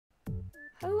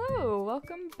Hello,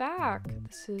 welcome back.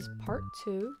 This is part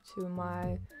 2 to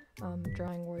my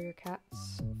Drawing Warrior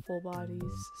Cats Full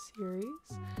Bodies series.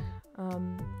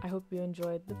 I hope you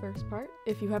enjoyed the first part.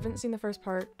 If you haven't seen the first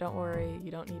part, don't worry, you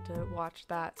don't need to watch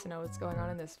that to know what's going on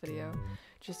in this video.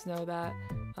 Just know that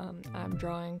I'm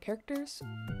drawing characters,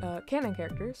 canon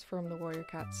characters from the Warrior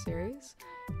Cats series,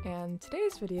 and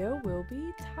today's video will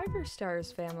be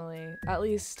Tigerstar's family, at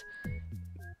least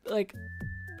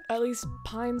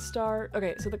Pine Star.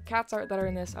 Okay, so the cats that are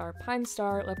in this are Pine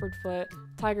Star, Leopardfoot,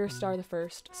 Tigerstar the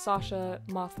First, Sasha,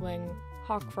 Mothwing,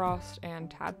 Hawkfrost, and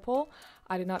Tadpole.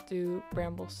 I did not do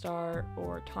Bramblestar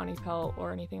or Tawny Pelt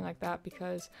or anything like that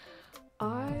because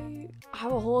I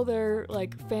have a whole other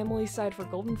family side for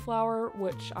Goldenflower,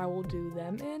 which I will do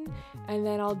them in, and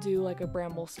then I'll do a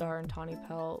Bramblestar and Tawny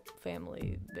Pelt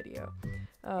family video.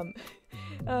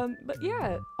 But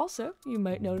yeah, also, you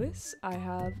might notice I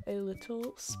have a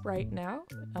little sprite now.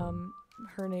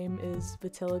 Her name is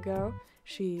Vitiligo.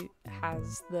 She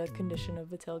has the condition of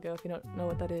vitiligo. If you don't know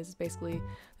what that is, it's basically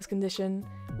this condition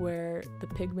where the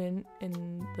pigment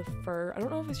in the fur, I don't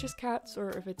know if it's just cats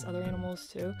or if it's other animals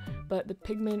too, but the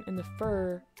pigment in the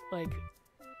fur,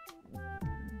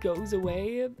 goes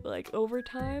away, over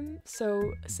time.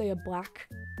 So, say a black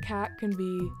cat can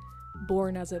be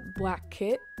born as a black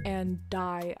kit and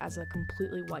die as a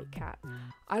completely white cat.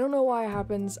 I don't know why it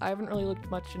happens. I haven't really looked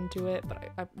much into it,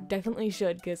 but I definitely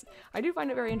should because I do find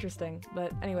it very interesting.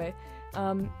 But anyway,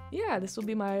 yeah, this will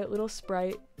be my little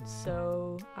sprite,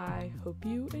 so I hope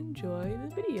you enjoy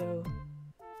the video.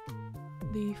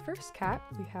 The first cat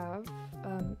we have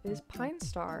is Pine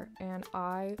Star, and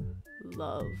I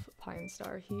love Pine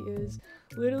Star. He is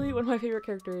literally one of my favorite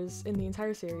characters in the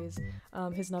entire series.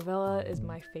 His novella is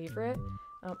my favorite.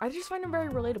 I just find him very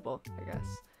relatable, I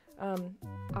guess.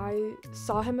 I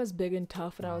saw him as big and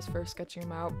tough when I was first sketching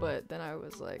him out, but then I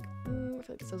was like, I feel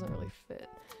like this doesn't really fit.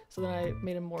 So then I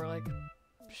made him more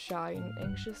shy and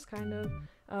anxious kind of.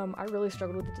 I really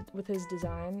struggled with his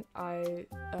design.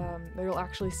 You'll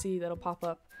actually see that'll pop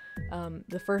up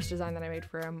the first design that I made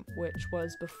for him, which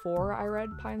was before I read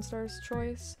Pine Star's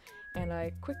choice, and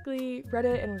I quickly read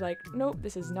it and was like, nope,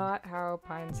 this is not how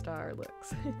Pine Star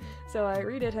looks. So I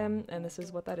redid him, and this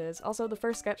is what that is. Also, the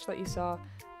first sketch that you saw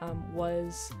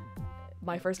was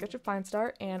my first sketch of Pine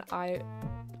Star, and I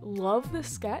love the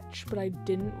sketch, but I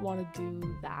didn't want to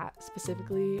do that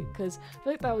specifically because I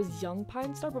feel like that was young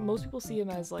Pine Star, but most people see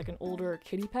him as an older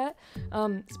kitty pet.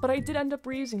 But I did end up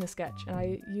reusing the sketch, and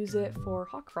I use it for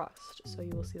Hawkfrost, so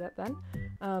you will see that then.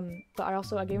 But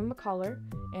I gave him a collar,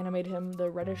 and I made him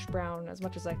the reddish brown as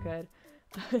much as I could.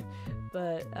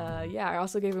 But yeah, I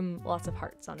also gave him lots of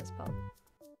hearts on his pelt.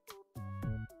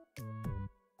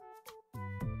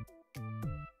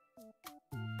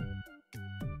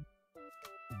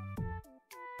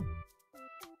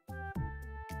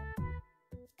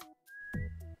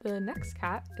 The next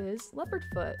cat is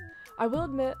Leopardfoot. I will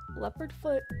admit,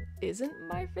 Leopardfoot isn't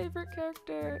my favorite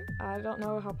character. I don't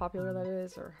know how popular that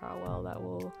is or how well that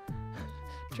will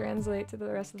translate to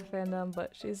the rest of the fandom,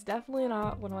 but she's definitely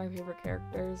not one of my favorite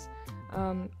characters.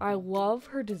 I love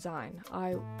her design.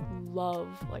 I love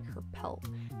her pelt.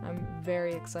 I'm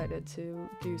very excited to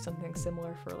do something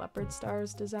similar for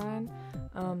Leopardstar's design,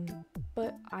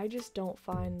 but I just don't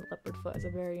find Leopardfoot as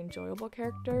a very enjoyable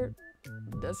character.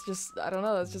 That's just, I don't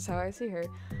know, that's just how I see her.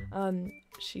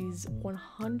 She's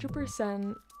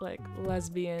 100%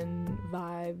 lesbian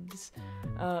vibes,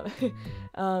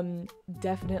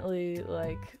 definitely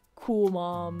cool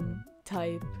mom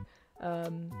type.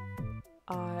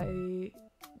 I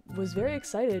was very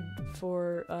excited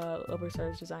for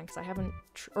Leopardstar's design because I haven't,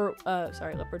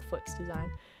 Leopardfoot's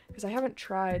design, because I haven't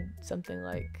tried something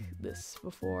like this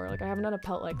before. I haven't done a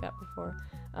pelt like that before.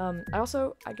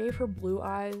 I gave her blue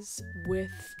eyes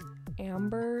with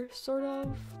amber, sort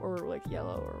of, or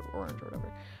yellow or orange or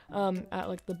whatever,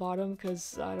 at the bottom,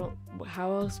 because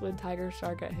how else would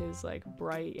Tigerstar get his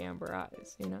bright amber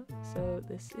eyes, you know? So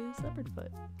this is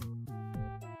Leopardfoot.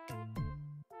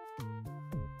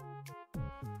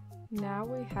 Now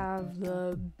we have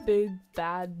the big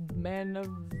bad man of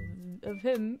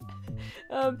him.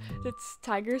 It's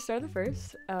Tigerstar the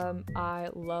First. I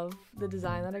love the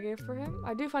design that I gave for him.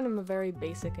 I do find him a very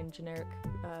basic and generic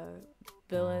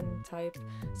villain type,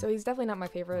 so he's definitely not my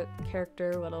favorite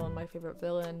character, let alone my favorite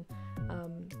villain.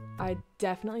 I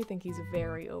definitely think he's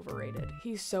very overrated.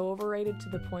 He's so overrated to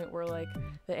the point where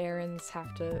the Aarons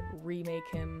have to remake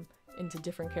him into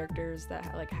different characters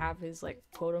that like have his like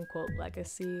quote unquote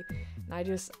legacy,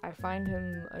 and I find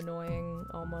him annoying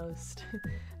almost.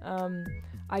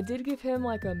 I did give him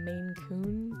like a Maine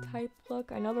Coon type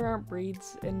look. I know there aren't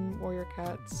breeds in warrior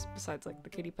cats besides like the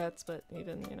kitty pets, but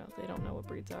even, you know, they don't know what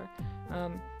breeds are.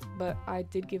 But I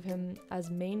did give him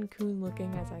as Maine Coon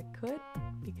looking as I could,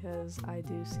 because I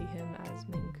do see him as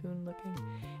Maine Coon looking,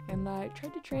 and I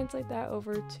tried to translate that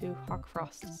over to Hawk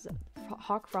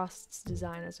Frost's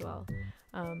design as well.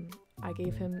 I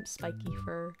gave him spiky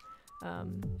fur,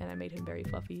 and I made him very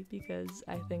fluffy because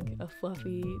I think a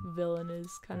fluffy villain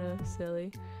is kind of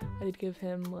silly. I did give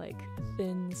him like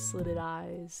thin slitted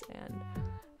eyes, and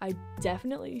I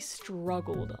definitely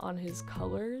struggled on his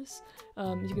colors.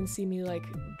 You can see me like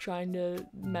trying to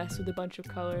mess with a bunch of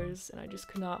colors, and I just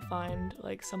could not find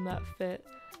like some that fit.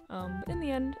 But in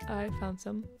the end, I found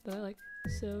some that I like.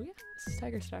 So yeah, this is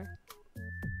Tigerstar.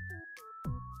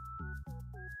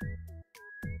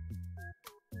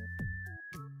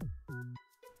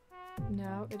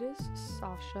 Now it is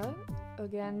Sasha.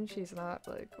 Again, she's not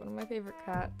like one of my favorite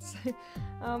cats.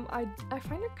 I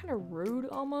find her kind of rude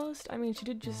almost. I mean, she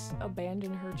did just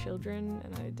abandon her children,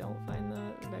 and I don't find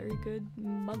that very good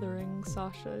mothering.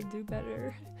 Sasha, do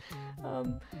better.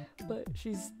 But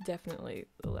she's definitely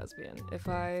a lesbian. If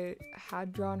I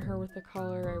had drawn her with the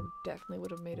color, I definitely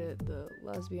would have made it the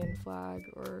lesbian flag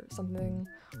or something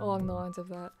along the lines of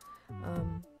that.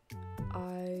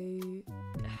 I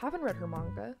haven't read her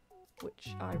manga,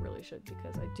 which I really should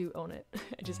because I do own it.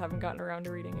 I just haven't gotten around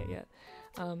to reading it yet.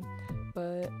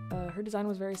 But her design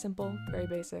was very simple, very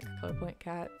basic, color point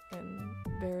cat, and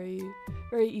very,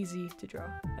 very easy to draw.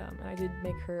 And I did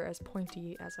make her as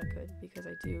pointy as I could because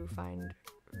I do find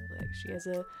like she has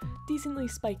a decently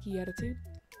spiky attitude.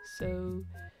 So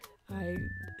I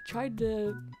tried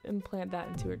to implant that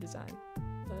into her design.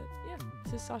 But yeah,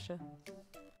 this is Sasha.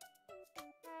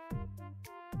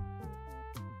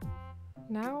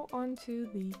 Now onto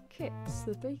the kits,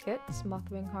 the 3 kits,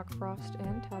 Mothwing, Hawkfrost,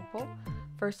 and Tadpole.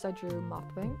 First I drew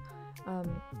Mothwing.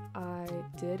 I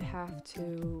did have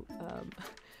to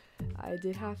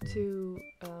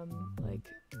like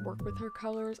work with her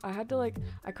colors. I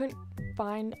could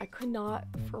not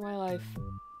for my life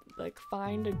like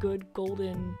find a good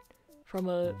golden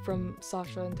from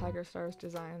Sasha and Tigerstar's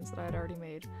designs that I had already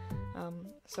made.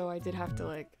 So I did have to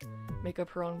like make up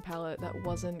her own palette that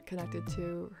wasn't connected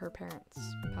to her parents'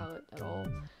 palette at all.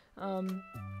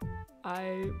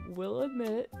 I will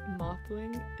admit,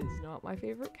 Mothwing is not my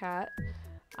favorite cat.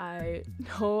 I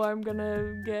know I'm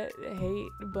gonna get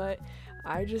hate, but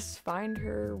I just find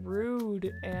her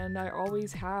rude, and I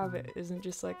always have. It isn't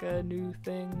just like a new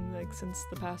thing, like since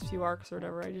the past few arcs or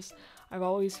whatever. I've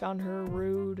always found her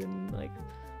rude and like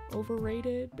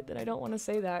overrated, but then I don't want to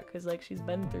say that because like she's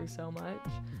been through so much.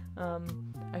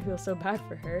 I feel so bad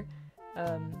for her.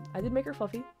 I did make her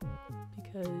fluffy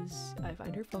because I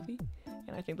find her fluffy,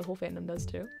 and I think the whole fandom does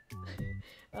too.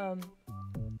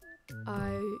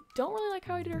 I don't really like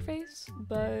how I did her face,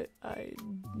 but I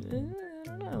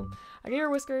don't know. I gave her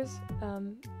whiskers,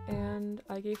 and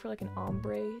I gave her like an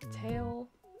ombre tail,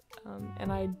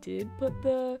 and I did put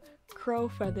the crow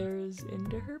feathers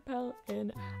into her pelt,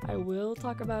 and I will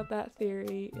talk about that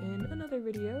theory in another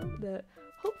video that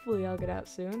hopefully I'll get out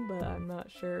soon, but I'm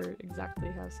not sure exactly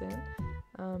how soon.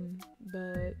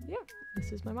 But yeah,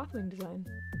 this is my Mothwing design.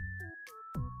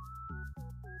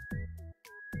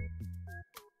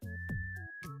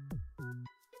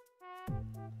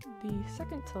 The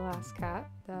second to last cat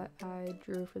that I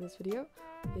drew for this video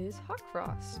is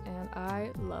Hawkfrost, and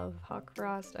I love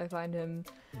Hawkfrost. I find him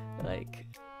like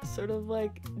sort of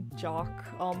like jock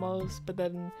almost, but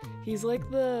then he's like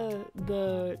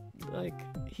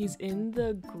he's in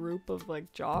the group of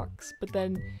like jocks, but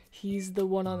then he's the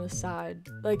one on the side.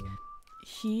 Like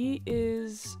he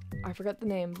is, I forgot the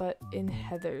name, but in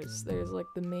Heathers there's like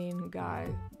the main guy,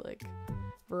 like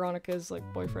Veronica's like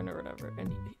boyfriend or whatever,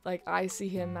 and like I see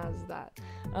him as that.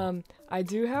 I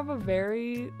do have a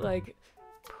very like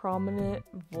prominent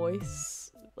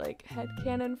voice like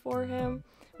headcanon for him,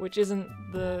 which isn't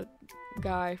the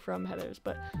guy from Heathers,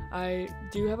 but I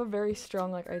do have a very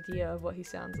strong like idea of what he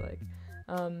sounds like.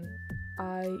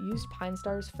 I used Pine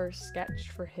Star's first sketch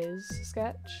for his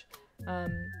sketch,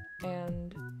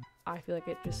 and I feel like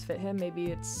it just fit him.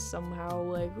 Maybe it's somehow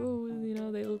like, oh, you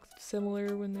know, they looked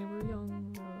similar when they were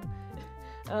young.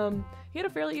 He had a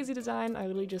fairly easy design. I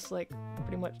literally just like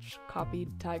pretty much copied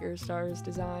Tigerstar's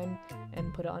design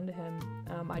and put it onto him.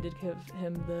 I did give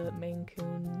him the Maine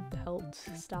Coon pelt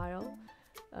style,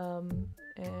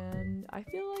 and I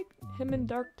feel like him and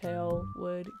Darktail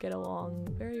would get along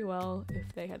very well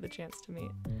if they had the chance to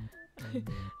meet.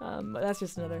 But that's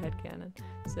just another headcanon.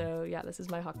 So yeah, this is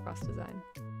my Hawk Frost design.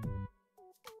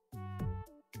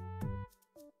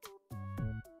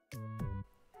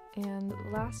 And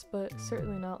last but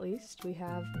certainly not least, we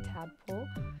have Tadpole.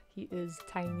 He is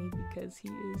tiny because he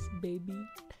is baby.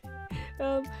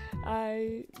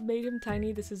 I made him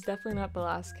tiny. This is definitely not the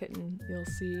last kitten you'll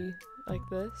see like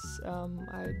this.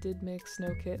 I did make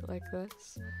Snow Kit like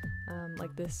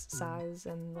this size,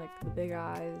 and like the big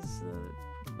eyes,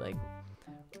 the like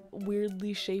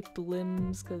weirdly shaped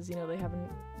limbs, because you know they haven't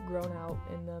grown out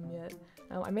in them yet.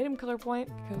 I made him color point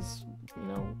because, you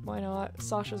know, why not?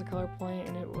 Sasha's a color point,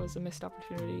 and it was a missed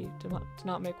opportunity to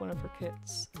not make one of her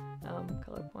kits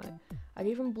color point. I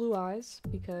gave him blue eyes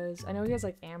because I know he has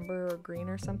like amber or green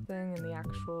or something in the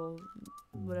actual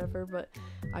whatever, but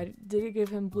I did give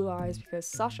him blue eyes because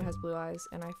Sasha has blue eyes,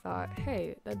 and I thought,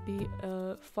 hey, that'd be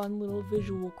a fun little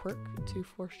visual quirk to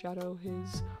foreshadow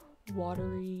his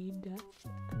watery death.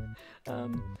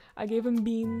 I gave him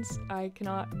beans. I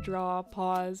cannot draw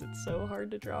paws. It's so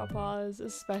hard to draw paws,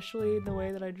 especially the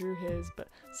way that I drew his, but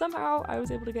somehow I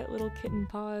was able to get little kitten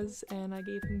paws, and I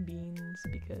gave him beans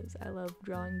because I love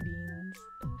drawing beans.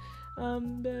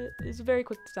 But it's a very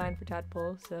quick design for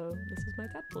Tadpole, so this is my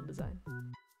Tadpole design.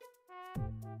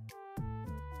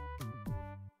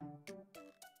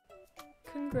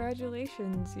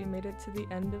 Congratulations, you made it to the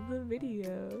end of the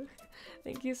video.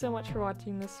 Thank you so much for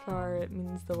watching this far, it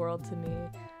means the world to me.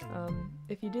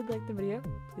 If you did like the video,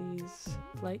 please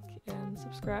like and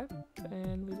subscribe,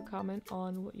 and leave a comment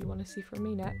on what you want to see from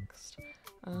me next.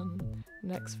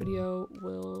 Next video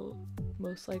will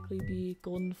most likely be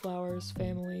Golden Flower's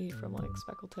family from like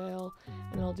Speckletail,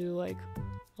 and I'll do like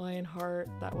Lionheart,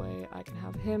 that way I can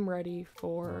have him ready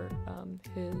for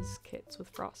his kits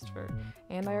with Frostfur.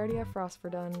 And I already have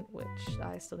Frostfur done, which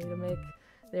I still need to make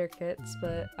their kits,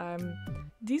 but I'm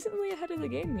decently ahead of the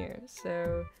game here,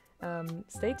 so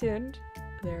stay tuned.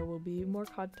 There will be more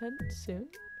content soon,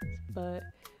 but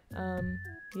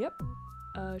yep,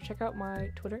 check out my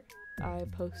Twitter. I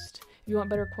post, if you want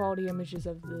better quality images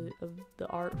of the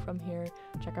art from here,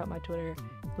 check out my Twitter,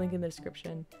 link in the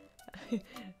description.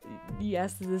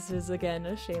 Yes, this is again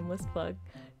a shameless plug.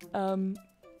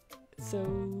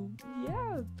 So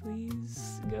yeah,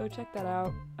 please go check that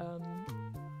out.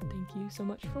 Thank you so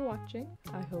much for watching.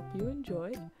 I hope you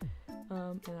enjoyed,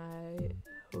 and I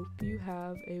hope you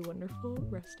have a wonderful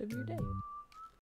rest of your day.